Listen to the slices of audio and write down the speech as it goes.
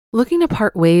Looking to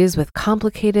part ways with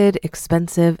complicated,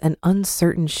 expensive, and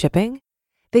uncertain shipping?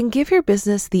 Then give your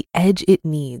business the edge it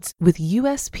needs with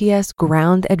USPS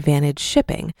Ground Advantage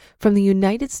shipping from the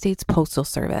United States Postal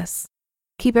Service.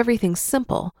 Keep everything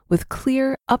simple with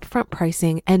clear, upfront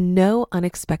pricing and no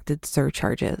unexpected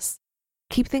surcharges.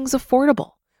 Keep things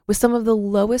affordable with some of the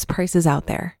lowest prices out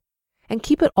there. And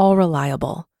keep it all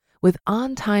reliable with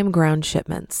on-time ground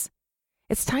shipments.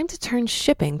 It's time to turn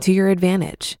shipping to your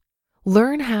advantage.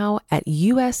 Learn how at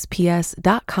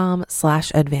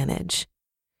USPS.com/advantage.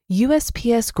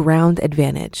 USPS Ground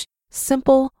Advantage.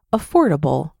 Simple,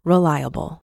 affordable,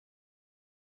 reliable.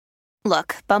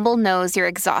 Look, Bumble knows you're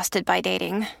exhausted by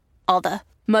dating. All the,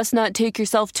 must not take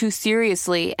yourself too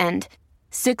seriously, and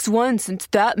 6'1" since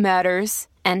that matters.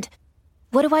 And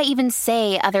what do I even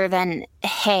say other than,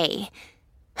 hey?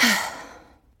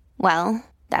 Well,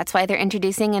 that's why they're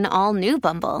introducing an all-new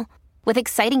Bumble. With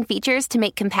exciting features to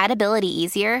make compatibility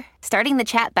easier, starting the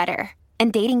chat better,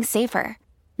 and dating safer.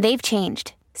 They've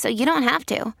changed, so you don't have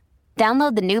to.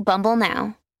 Download the new Bumble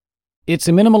now. It's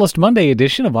a Minimalist Monday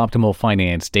edition of Optimal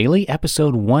Finance Daily,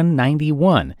 episode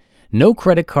 191. No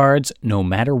credit cards, no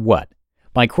matter what,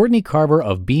 by Courtney Carver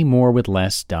of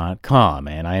BeMoreWithLess.com.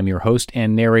 And I am your host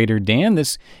and narrator, Dan.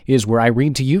 This is where I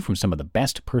read to you from some of the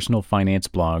best personal finance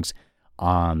blogs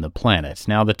on the planet.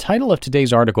 Now, the title of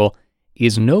today's article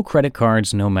is No Credit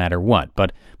Cards No Matter What.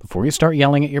 But before you start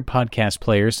yelling at your podcast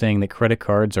players saying that credit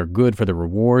cards are good for the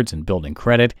rewards and building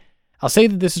credit, I'll say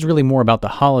that this is really more about the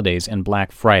holidays and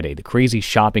Black Friday, the crazy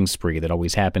shopping spree that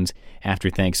always happens after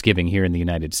Thanksgiving here in the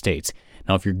United States.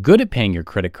 Now, if you're good at paying your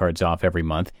credit cards off every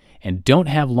month and don't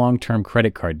have long-term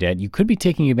credit card debt, you could be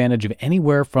taking advantage of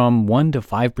anywhere from 1% to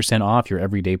 5% off your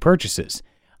everyday purchases.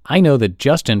 I know that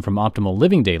Justin from Optimal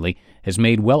Living Daily has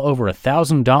made well over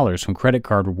 $1,000 from credit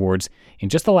card rewards in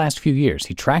just the last few years.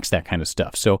 He tracks that kind of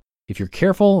stuff. So if you're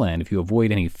careful and if you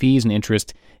avoid any fees and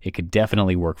interest, it could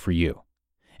definitely work for you.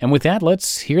 And with that,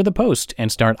 let's hear the post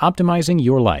and start optimizing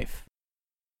your life.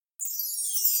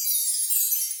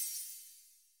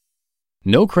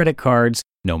 No Credit Cards,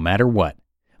 No Matter What,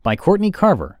 by Courtney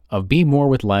Carver of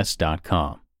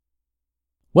BeMoreWithLess.com.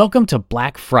 Welcome to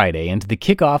Black Friday and to the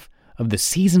kickoff of the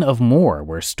season of more,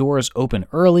 where stores open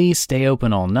early, stay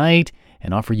open all night,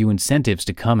 and offer you incentives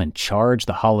to come and charge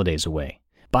the holidays away.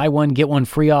 Buy one, get one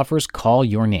free offers call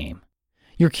your name.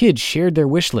 Your kids shared their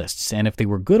wish lists, and if they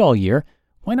were good all year,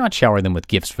 why not shower them with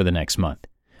gifts for the next month?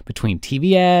 Between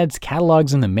TV ads,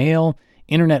 catalogs in the mail,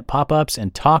 internet pop-ups,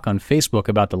 and talk on Facebook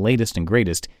about the latest and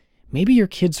greatest, maybe your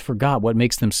kids forgot what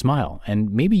makes them smile,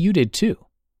 and maybe you did too.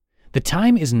 The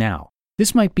time is now.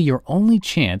 This might be your only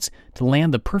chance to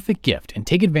land the perfect gift and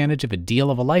take advantage of a deal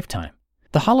of a lifetime.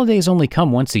 The holidays only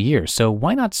come once a year, so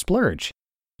why not splurge?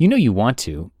 You know you want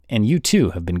to, and you too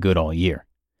have been good all year.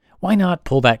 Why not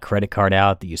pull that credit card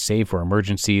out that you save for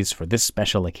emergencies for this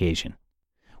special occasion?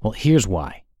 Well, here's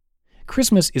why.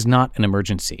 Christmas is not an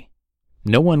emergency.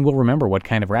 No one will remember what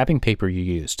kind of wrapping paper you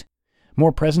used.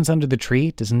 More presents under the tree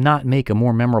does not make a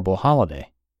more memorable holiday.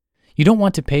 You don't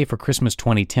want to pay for Christmas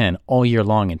 2010 all year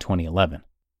long in 2011.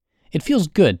 It feels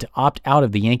good to opt out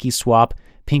of the Yankee Swap,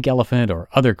 Pink Elephant, or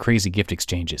other crazy gift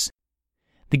exchanges.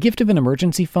 The gift of an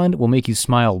emergency fund will make you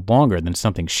smile longer than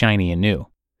something shiny and new.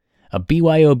 A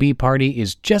BYOB party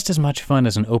is just as much fun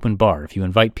as an open bar if you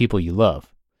invite people you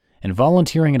love. And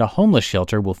volunteering at a homeless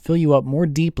shelter will fill you up more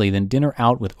deeply than dinner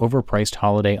out with overpriced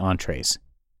holiday entrees.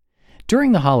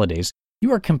 During the holidays,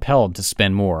 you are compelled to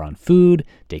spend more on food,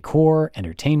 decor,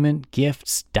 entertainment,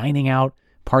 gifts, dining out,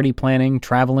 party planning,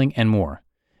 traveling, and more.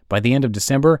 By the end of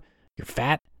December, you're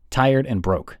fat, tired, and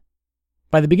broke.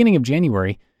 By the beginning of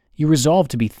January, you resolve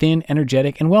to be thin,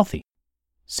 energetic, and wealthy.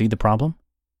 See the problem?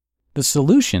 The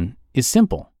solution is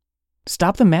simple.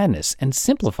 Stop the madness and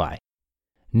simplify.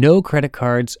 No credit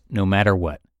cards, no matter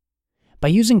what. By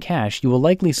using cash, you will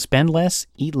likely spend less,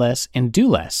 eat less, and do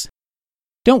less.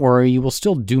 Don't worry, you will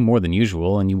still do more than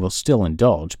usual and you will still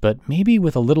indulge, but maybe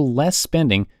with a little less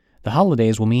spending, the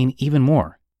holidays will mean even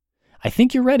more. I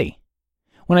think you're ready.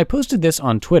 When I posted this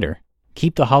on Twitter,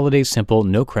 keep the holidays simple,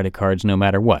 no credit cards, no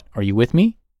matter what. Are you with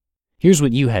me? Here's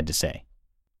what you had to say.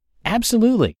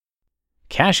 Absolutely.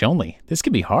 Cash only. This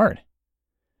could be hard.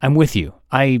 I'm with you.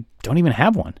 I don't even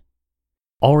have one.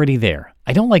 Already there.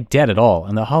 I don't like debt at all,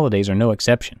 and the holidays are no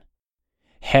exception.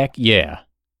 Heck yeah.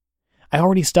 I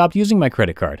already stopped using my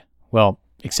credit card. Well,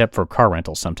 except for car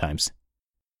rentals sometimes.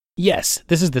 Yes,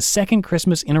 this is the second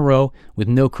Christmas in a row with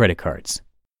no credit cards.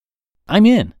 I'm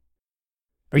in.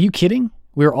 Are you kidding?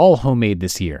 We're all homemade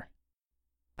this year.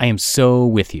 I am so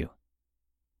with you.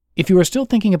 If you are still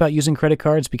thinking about using credit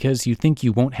cards because you think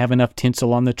you won't have enough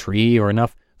tinsel on the tree or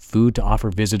enough food to offer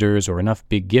visitors, or enough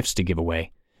big gifts to give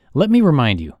away, let me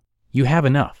remind you, you have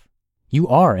enough. You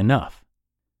are enough.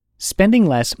 Spending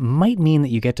less might mean that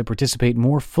you get to participate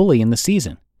more fully in the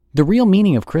season. The real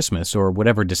meaning of Christmas, or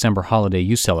whatever December holiday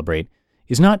you celebrate,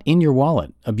 is not in your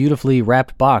wallet, a beautifully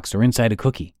wrapped box, or inside a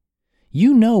cookie.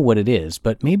 You know what it is,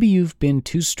 but maybe you've been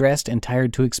too stressed and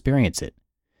tired to experience it.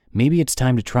 Maybe it's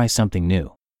time to try something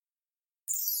new.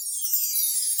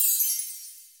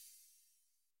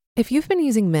 If you've been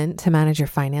using Mint to manage your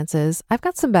finances, I've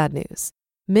got some bad news.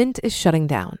 Mint is shutting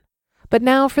down. But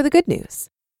now for the good news.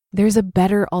 There's a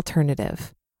better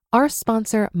alternative. Our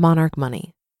sponsor, Monarch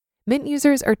Money. Mint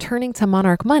users are turning to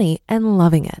Monarch Money and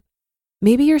loving it.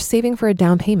 Maybe you're saving for a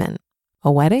down payment,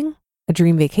 a wedding, a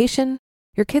dream vacation,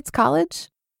 your kid's college.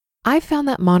 I've found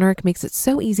that Monarch makes it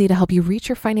so easy to help you reach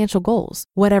your financial goals,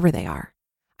 whatever they are.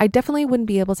 I definitely wouldn't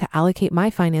be able to allocate my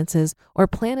finances or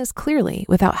plan as clearly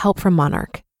without help from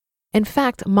Monarch. In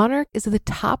fact, Monarch is the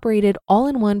top-rated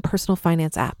all-in-one personal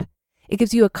finance app. It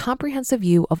gives you a comprehensive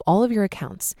view of all of your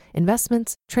accounts,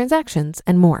 investments, transactions,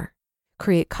 and more.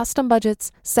 Create custom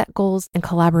budgets, set goals, and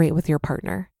collaborate with your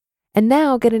partner. And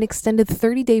now get an extended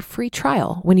 30-day free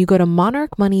trial when you go to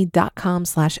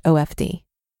monarchmoney.com/OFD.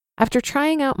 After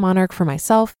trying out Monarch for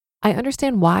myself, I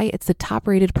understand why it's the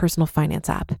top-rated personal finance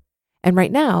app. And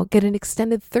right now, get an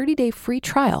extended 30-day free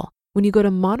trial when you go to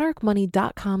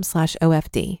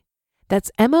monarchmoney.com/OFD.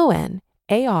 That's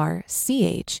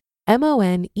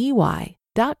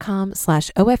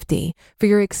monarchmoney.com/OFD for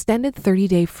your extended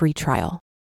 30-day free trial.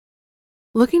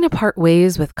 Looking to part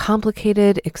ways with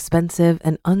complicated, expensive,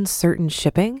 and uncertain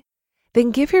shipping?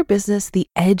 Then give your business the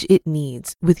edge it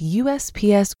needs with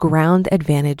USPS Ground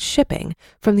Advantage shipping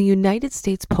from the United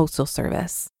States Postal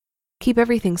Service. Keep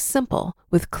everything simple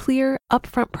with clear,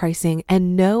 upfront pricing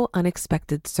and no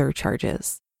unexpected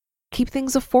surcharges. Keep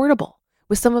things affordable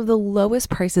with some of the lowest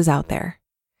prices out there.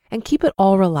 And keep it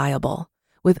all reliable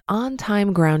with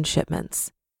on-time ground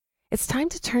shipments. It's time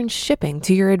to turn shipping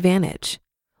to your advantage.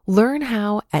 Learn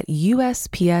how at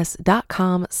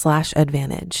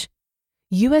USPS.com/advantage.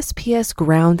 USPS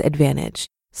Ground Advantage.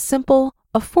 Simple,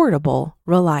 affordable,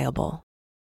 reliable.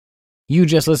 You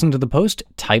just listened to the post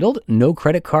titled No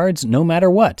Credit Cards, No Matter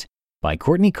What by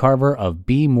Courtney Carver of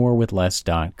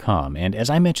BeMoreWithLess.com. And as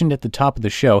I mentioned at the top of the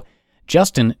show,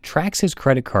 Justin tracks his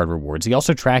credit card rewards. He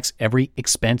also tracks every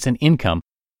expense and income,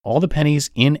 all the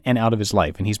pennies in and out of his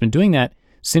life. And he's been doing that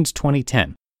since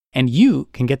 2010. And you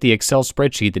can get the Excel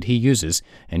spreadsheet that he uses,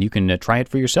 and you can try it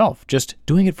for yourself. Just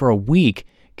doing it for a week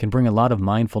can bring a lot of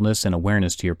mindfulness and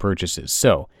awareness to your purchases.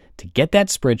 So, to get that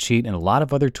spreadsheet and a lot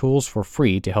of other tools for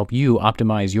free to help you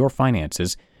optimize your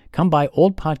finances, come by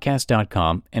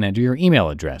oldpodcast.com and enter your email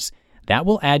address. That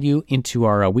will add you into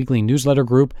our weekly newsletter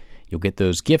group. You'll get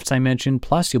those gifts I mentioned,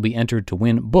 plus you'll be entered to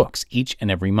win books each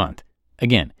and every month.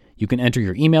 Again, you can enter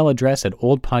your email address at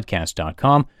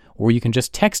oldpodcast.com, or you can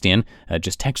just text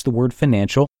text the word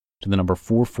financial to the number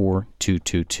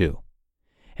 44222.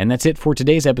 And that's it for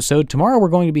today's episode. Tomorrow we're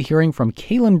going to be hearing from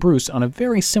Kaylin Bruce on a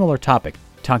very similar topic,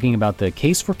 talking about the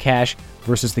case for cash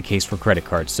versus the case for credit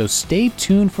cards. So stay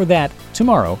tuned for that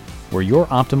tomorrow, where your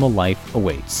optimal life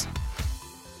awaits.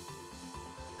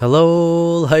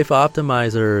 Hello, Life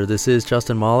Optimizer. This is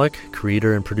Justin Malik,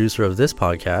 creator and producer of this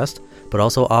podcast, but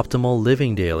also Optimal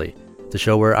Living Daily, the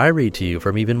show where I read to you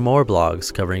from even more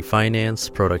blogs covering finance,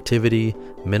 productivity,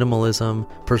 minimalism,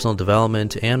 personal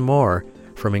development, and more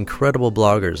from incredible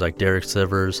bloggers like Derek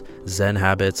Sivers, Zen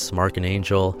Habits, Mark and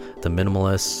Angel, The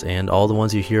Minimalists, and all the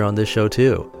ones you hear on this show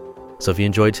too. So if you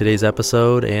enjoyed today's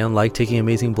episode and like taking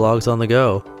amazing blogs on the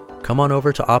go, come on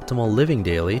over to Optimal Living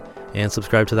Daily and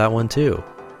subscribe to that one too.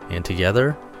 And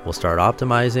together, we'll start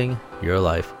optimizing your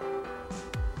life.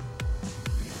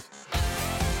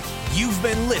 You've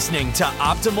been listening to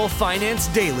Optimal Finance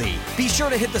Daily. Be sure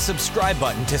to hit the subscribe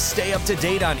button to stay up to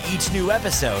date on each new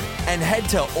episode and head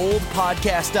to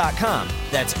oldpodcast.com.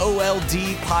 That's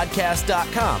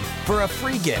OLDpodcast.com for a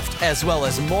free gift as well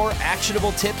as more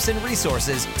actionable tips and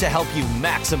resources to help you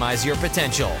maximize your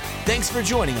potential. Thanks for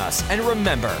joining us, and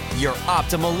remember, your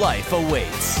optimal life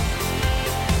awaits.